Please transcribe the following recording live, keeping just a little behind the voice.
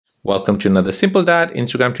Welcome to another Simple Dad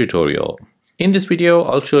Instagram tutorial. In this video,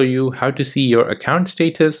 I'll show you how to see your account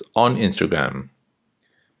status on Instagram.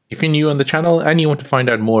 If you're new on the channel and you want to find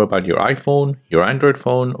out more about your iPhone, your Android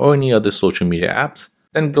phone, or any other social media apps,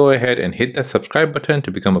 then go ahead and hit that subscribe button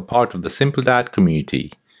to become a part of the Simple Dad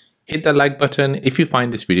community. Hit that like button if you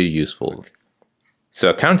find this video useful.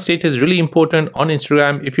 So account status is really important on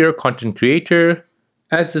Instagram if you're a content creator,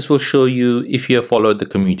 as this will show you if you have followed the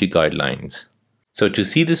community guidelines. So to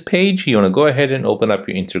see this page, you want to go ahead and open up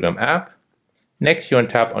your Instagram app. Next, you want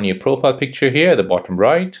to tap on your profile picture here at the bottom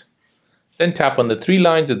right. Then tap on the three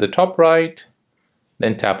lines at the top right.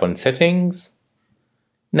 Then tap on settings.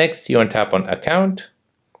 Next, you want to tap on account.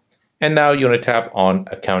 And now you want to tap on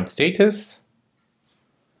account status.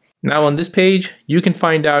 Now on this page, you can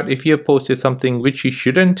find out if you have posted something which you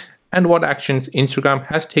shouldn't and what actions Instagram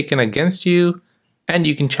has taken against you. And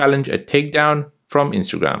you can challenge a takedown from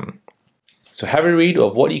Instagram. So have a read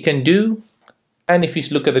of what you can do, and if you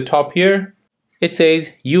look at the top here, it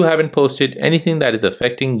says you haven't posted anything that is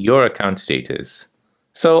affecting your account status.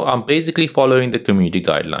 So I'm basically following the community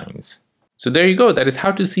guidelines. So there you go, that is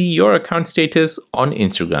how to see your account status on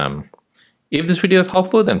Instagram. If this video is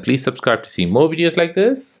helpful, then please subscribe to see more videos like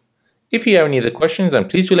this. If you have any other questions, then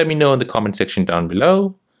please do let me know in the comment section down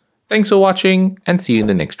below. Thanks for watching and see you in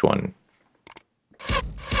the next one.